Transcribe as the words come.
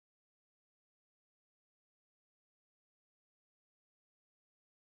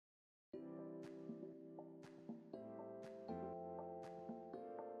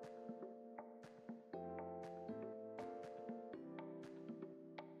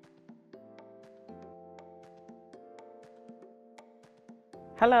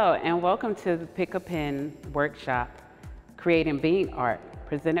Hello and welcome to the Pick a Pen workshop, Creating Bean Art,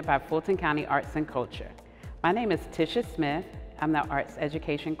 presented by Fulton County Arts and Culture. My name is Tisha Smith. I'm the Arts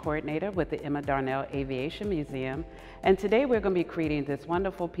Education Coordinator with the Darnell Aviation Museum. And today we're going to be creating this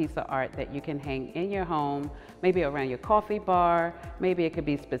wonderful piece of art that you can hang in your home, maybe around your coffee bar, maybe it could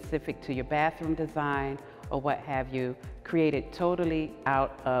be specific to your bathroom design or what have you, created totally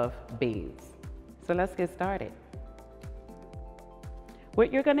out of beans. So let's get started.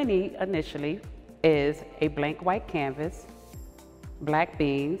 What you're going to need initially is a blank white canvas, black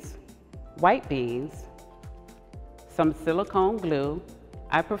beans, white beans, some silicone glue,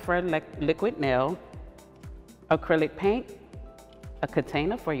 I prefer liquid nail, acrylic paint, a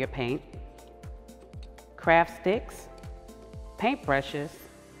container for your paint, craft sticks, paint brushes,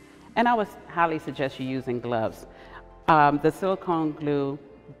 and I would highly suggest you using gloves. The silicone glue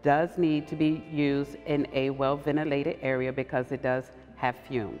does need to be used in a well-ventilated area because it does have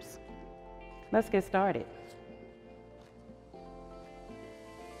fumes. Let's get started.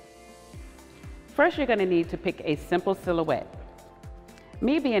 First, you're going to need to pick a simple silhouette.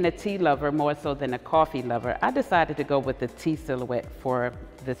 Me being a tea lover more so than a coffee lover, I decided to go with the tea silhouette for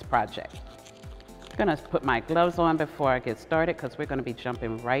this project. I'm going to put my gloves on before I get started because we're going to be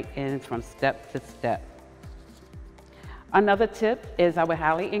jumping right in from step to step. Another tip is I would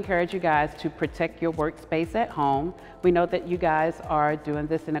highly encourage you guys to protect your workspace at home. We know that you guys are doing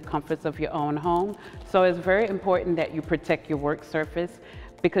this in the comforts of your own home, so it's very important that you protect your work surface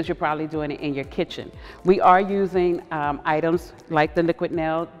because you're probably doing it in your kitchen. We are using items like the liquid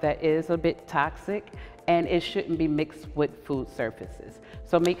nail that is a bit toxic, and it shouldn't be mixed with food surfaces.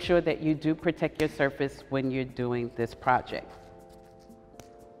 So make sure that you do protect your surface when you're doing this project.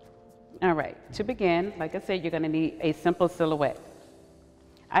 All right, to begin, like I said, you're going to need a simple silhouette.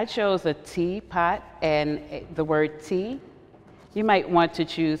 I chose a teapot and the word tea. You might want to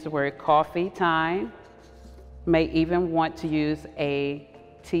choose the word coffee time. You may even want to use a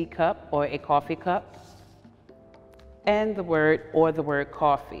teacup or a coffee cup and the word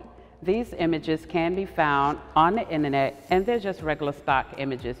coffee. These images can be found on the internet and they're just regular stock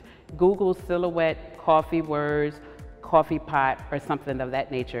images. Google silhouette, coffee words, coffee pot or something of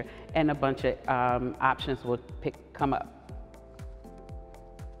that nature, and a bunch of options will come up.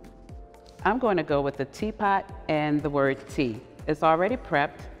 I'm going to go with the teapot and the word tea. It's already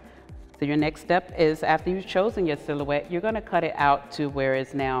prepped. So your next step is, after you've chosen your silhouette, you're going to cut it out to where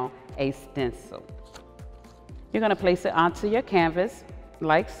it's now a stencil. You're going to place it onto your canvas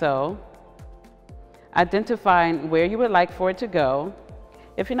like so, identifying where you would like for it to go.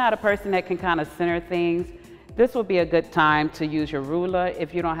 If you're not a person that can kind of center things, this will be a good time to use your ruler.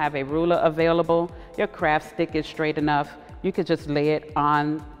 If you don't have a ruler available, your craft stick is straight enough. You could just lay it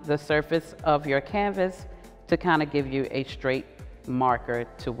on the surface of your canvas to kind of give you a straight marker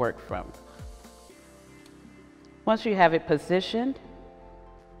to work from. Once you have it positioned,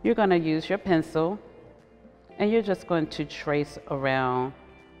 you're going to use your pencil and you're just going to trace around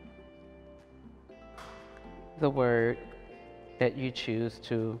the word that you choose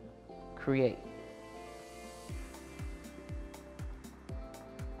to create.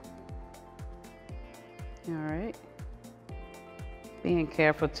 All right, being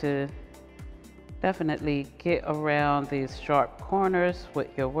careful to definitely get around these sharp corners with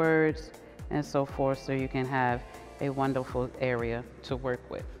your words and so forth so you can have a wonderful area to work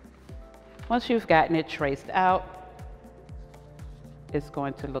with. Once you've gotten it traced out, it's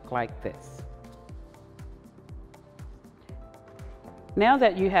going to look like this. Now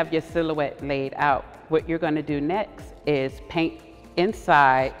that you have your silhouette laid out, what you're going to do next is paint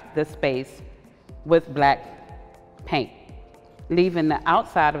inside the space with black paint, leaving the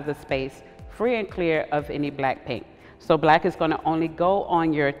outside of the space free and clear of any black paint. So black is going to only go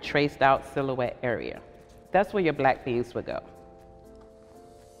on your traced out silhouette area. That's where your black beans would go.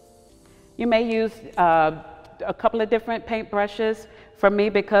 You may use a couple of different paint brushes. For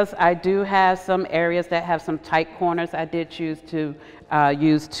me, because I do have some areas that have some tight corners, I did choose to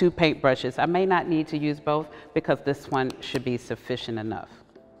use 2 paint brushes. I may not need to use both because this one should be sufficient enough.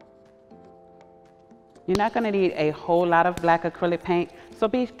 You're not going to need a whole lot of black acrylic paint, so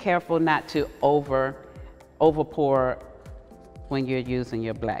be careful not to over pour when you're using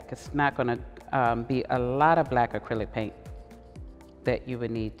your black. It's not going to be a lot of black acrylic paint that you would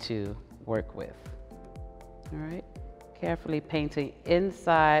need to work with. All right, carefully painting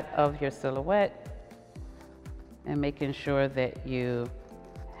inside of your silhouette and making sure that you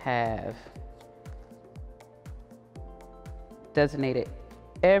have designated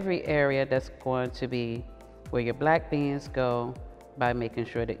every area that's going to be where your black beans go by making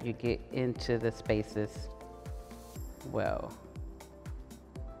sure that you get into the spaces well.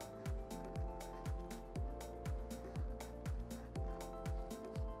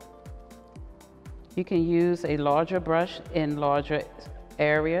 You can use a larger brush in larger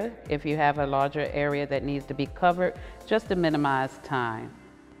area if you have a larger area that needs to be covered, just to minimize time.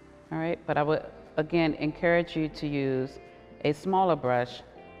 All right, but I would again encourage you to use a smaller brush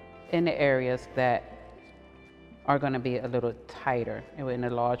in the areas that are going to be a little tighter, and a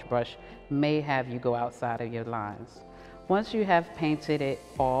large brush may have you go outside of your lines. Once you have painted it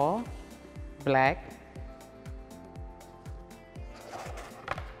all black,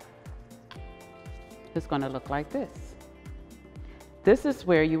 it's going to look like this. This is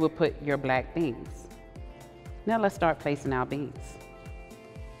where you will put your black beans. Now let's start placing our beans.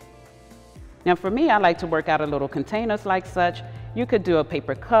 Now for me, I like to work out of little containers like such. You could do a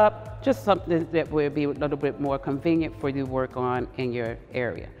paper cup, just something that would be a little bit more convenient for you to work on in your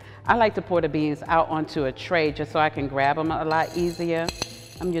area. I like to pour the beans out onto a tray just so I can grab them a lot easier.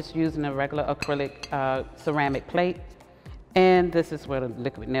 I'm just using a regular acrylic ceramic plate. And this is where the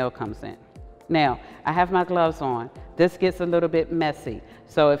liquid nail comes in. Now, I have my gloves on. This gets a little bit messy.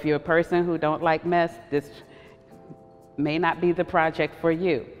 So if you're a person who don't like mess, this may not be the project for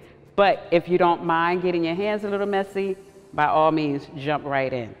you. But if you don't mind getting your hands a little messy, by all means, jump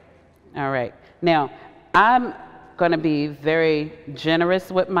right in. All right. Now, I'm going to be very generous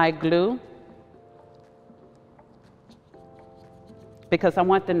with my glue because I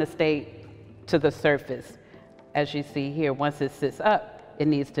want them to stay to the surface. As you see here, once it sits up, it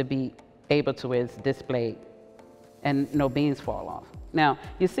needs to be able to where it's displayed and no beans fall off. Now,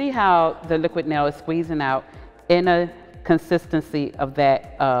 you see how the liquid nail is squeezing out in a consistency of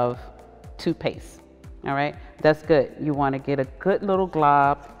that of toothpaste. All right, that's good. You want to get a good little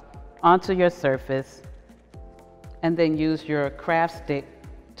glob onto your surface and then use your craft stick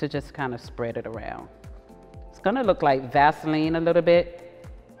to just kind of spread it around. It's going to look like Vaseline a little bit,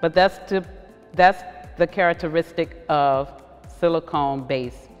 but that's the characteristic of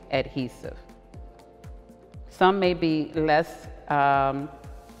silicone-based adhesive. Some may be less,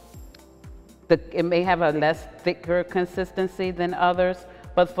 it may have a less thicker consistency than others,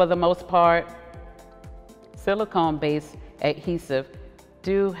 but for the most part, silicone-based adhesive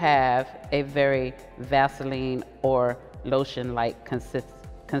do have a very Vaseline or lotion-like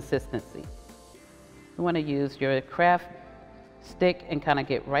consistency. You want to use your craft stick and kind of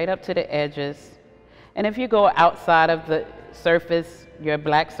get right up to the edges. And if you go outside of the surface, your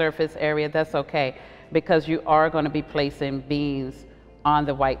black surface area, that's okay, because you are going to be placing beans on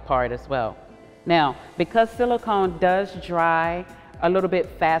the white part as well. Now, because silicone does dry a little bit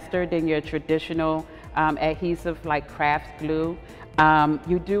faster than your traditional adhesive like craft glue,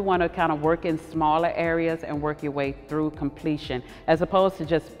 you do want to kind of work in smaller areas and work your way through completion, as opposed to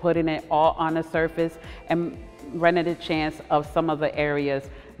just putting it all on the surface and running the chance of some of the areas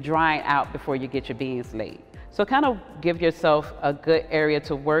drying out before you get your beans laid. So kind of give yourself a good area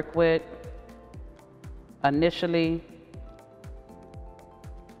to work with. Initially,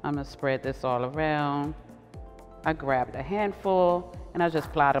 I'm going to spread this all around. I grabbed a handful and I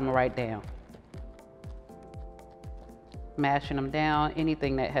just plot them right down. Mashing them down.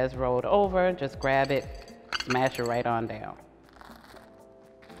 Anything that has rolled over, just grab it, smash it right on down.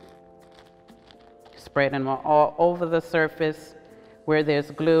 Spreading them all over the surface where there's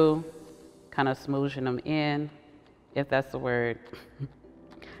glue, kind of smooshing them in, if that's the word.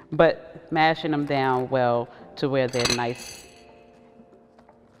 But mashing them down well to where they're nice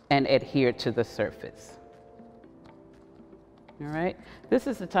and adhere to the surface. All right, this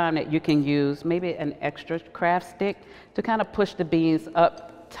is the time that you can use maybe an extra craft stick to kind of push the beans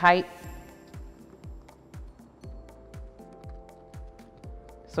up tight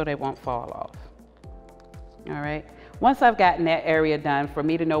so they won't fall off. All right, once I've gotten that area done, for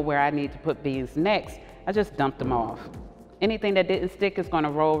me to know where I need to put beans next, I just dump them off. Anything that didn't stick is going to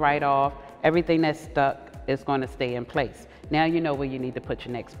roll right off. Everything that's stuck is going to stay in place. Now you know where you need to put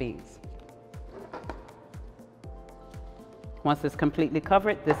your next beans. Once it's completely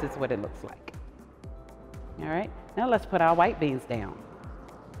covered, this is what it looks like. All right, now let's put our white beans down.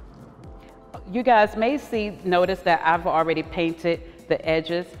 You guys may notice that I've already painted the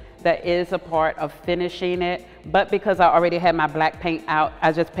edges. That is a part of finishing it, but because I already had my black paint out,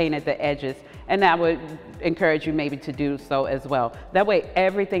 I just painted the edges. And I would encourage you maybe to do so as well. That way,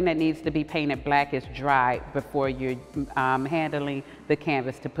 everything that needs to be painted black is dry before you're handling the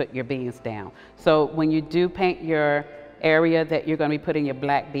canvas to put your beans down. So when you do paint your area that you're going to be putting your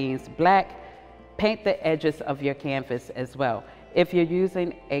black beans black, paint the edges of your canvas as well. If you're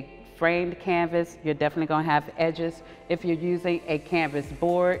using a framed canvas, you're definitely going to have edges. If you're using a canvas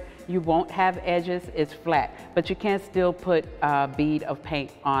board, you won't have edges, it's flat, but you can still put a bead of paint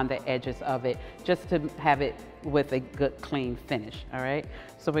on the edges of it just to have it with a good clean finish, all right?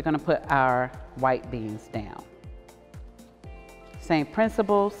 So we're going to put our white beans down. Same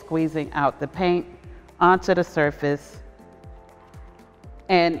principle, squeezing out the paint onto the surface.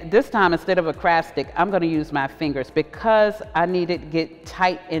 And this time, instead of a craft stick, I'm going to use my fingers because I need it to get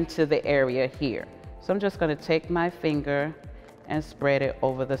tight into the area here. So I'm just going to take my finger and spread it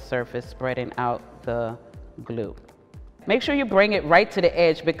over the surface, spreading out the glue. Make sure you bring it right to the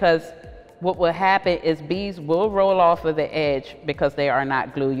edge, because what will happen is beads will roll off of the edge because they are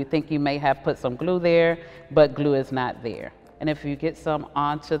not glue. You think you may have put some glue there, but glue is not there. And if you get some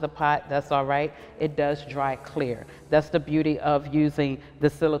onto the pot, that's all right. It does dry clear. That's the beauty of using the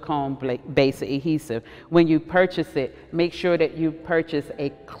silicone base adhesive. When you purchase it, make sure that you purchase a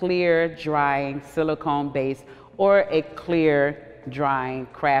clear drying silicone base or a clear drying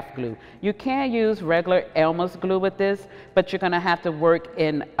craft glue. You can use regular Elmer's glue with this, but you're gonna have to work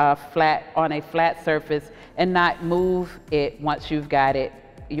on a flat surface and not move it once you've got it,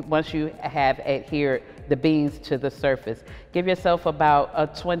 once you have adhered the beans to the surface. Give yourself about a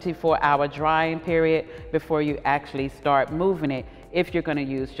 24-hour drying period before you actually start moving it, if you're going to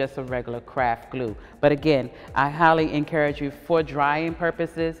use just a regular craft glue. But again, I highly encourage you, for drying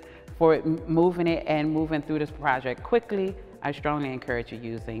purposes, for moving it and moving through this project quickly, I strongly encourage you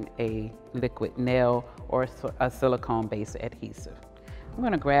using a liquid nail or a silicone-based adhesive. I'm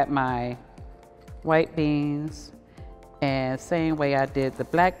going to grab my white beans, and same way I did the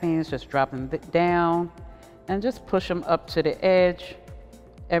black beans, just drop them down and just push them up to the edge,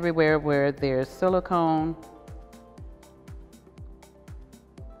 everywhere where there's silicone.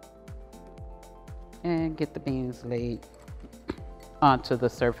 And get the beans laid onto the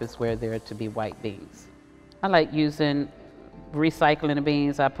surface where they're to be white beans. I like using recycling the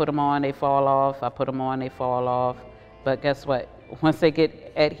beans. I put them on, they fall off. I put them on, they fall off. But guess what? Once they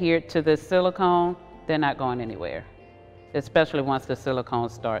get adhered to the silicone, they're not going anywhere, especially once the silicone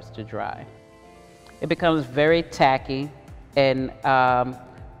starts to dry. It becomes very tacky and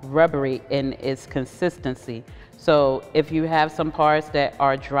rubbery in its consistency. So if you have some parts that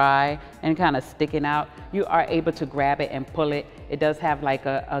are dry and kind of sticking out, you are able to grab it and pull it. It does have like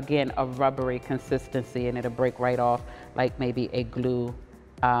again, a rubbery consistency, and it'll break right off like maybe a glue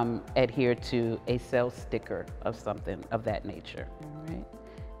adhered to a cell sticker of something of that nature. All right.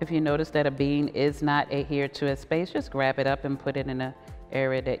 If you notice that a bean is not adhered to a space, just grab it up and put it in an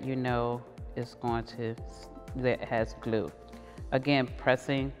area that you know is going to, that has glue. Again,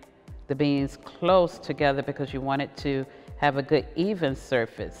 pressing the beans close together because you want it to have a good even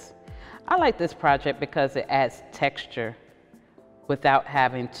surface. I like this project because it adds texture without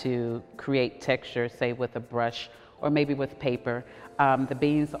having to create texture, say with a brush or maybe with paper. The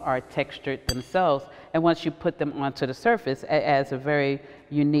beans are textured themselves, and once you put them onto the surface, it adds a very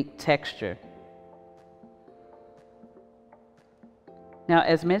unique texture. Now,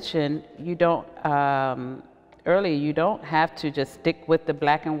 as mentioned, you don't, earlier, you don't have to just stick with the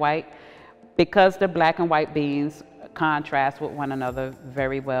black and white, because the black and white beans contrast with one another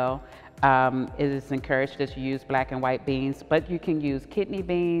very well. It is encouraged that you use black and white beans, but you can use kidney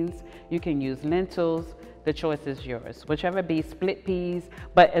beans, you can use lentils. The choice is yours. Whichever be split peas,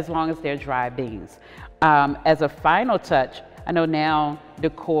 but as long as they're dry beans. As a final touch, I know now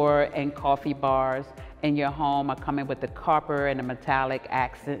decor and coffee bars in your home are coming with the copper and the metallic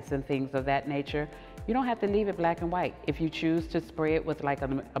accents and things of that nature. You don't have to leave it black and white. If you choose to spray it with like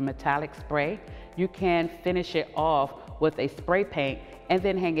a metallic spray, you can finish it off with a spray paint and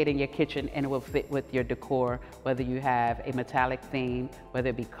then hang it in your kitchen, and it will fit with your decor, whether you have a metallic theme, whether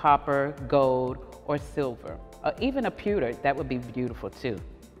it be copper, gold, or silver. Or even a pewter, that would be beautiful too.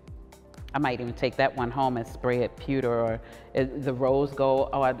 I might even take that one home and spray it pewter, or the rose gold.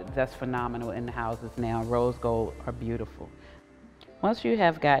 Oh, that's phenomenal in the houses now. Rose gold are beautiful. Once you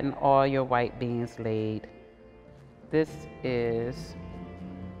have gotten all your white beans laid, this is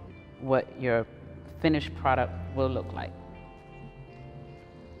what your finished product will look like.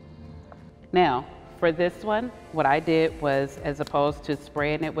 Now, for this one, what I did was, as opposed to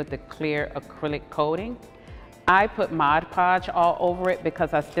spraying it with the clear acrylic coating, I put Mod Podge all over it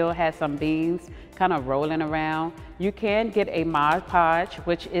because I still had some beans kind of rolling around. You can get a Mod Podge,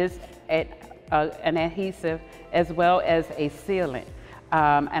 which is an adhesive as well as a sealant.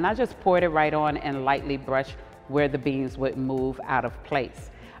 And I just poured it right on and lightly brushed where the beans would move out of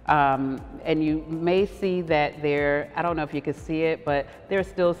place. And you may see that there, I don't know if you can see it, but there's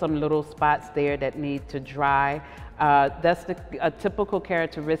still some little spots there that need to dry. That's a typical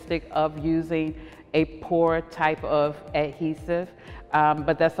characteristic of using a pour type of adhesive,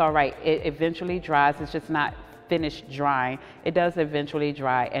 but that's all right. It eventually dries. It's just not finished drying. It does eventually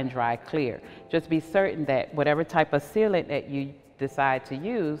dry and dry clear. Just be certain that whatever type of sealant that you decide to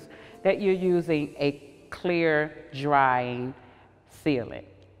use, that you're using a clear drying sealant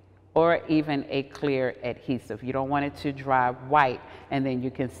or even a clear adhesive. You don't want it to dry white and then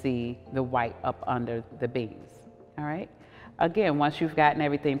you can see the white up under the beans. All right. Again, once you've gotten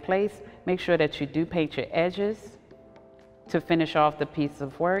everything placed, make sure that you do paint your edges to finish off the piece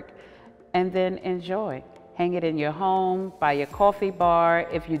of work, and then enjoy. Hang it in your home, by your coffee bar.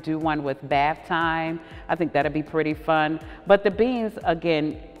 If you do one with bath time, I think that'll be pretty fun. But the beans,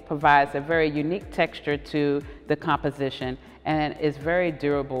 again, provides a very unique texture to the composition and is very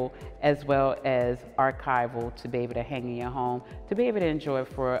durable as well as archival to be able to hang in your home, to be able to enjoy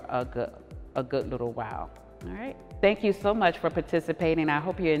for a good little while. All right. Thank you so much for participating. I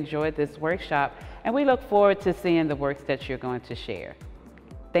hope you enjoyed this workshop, and we look forward to seeing the works that you're going to share.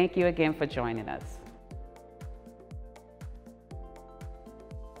 Thank you again for joining us.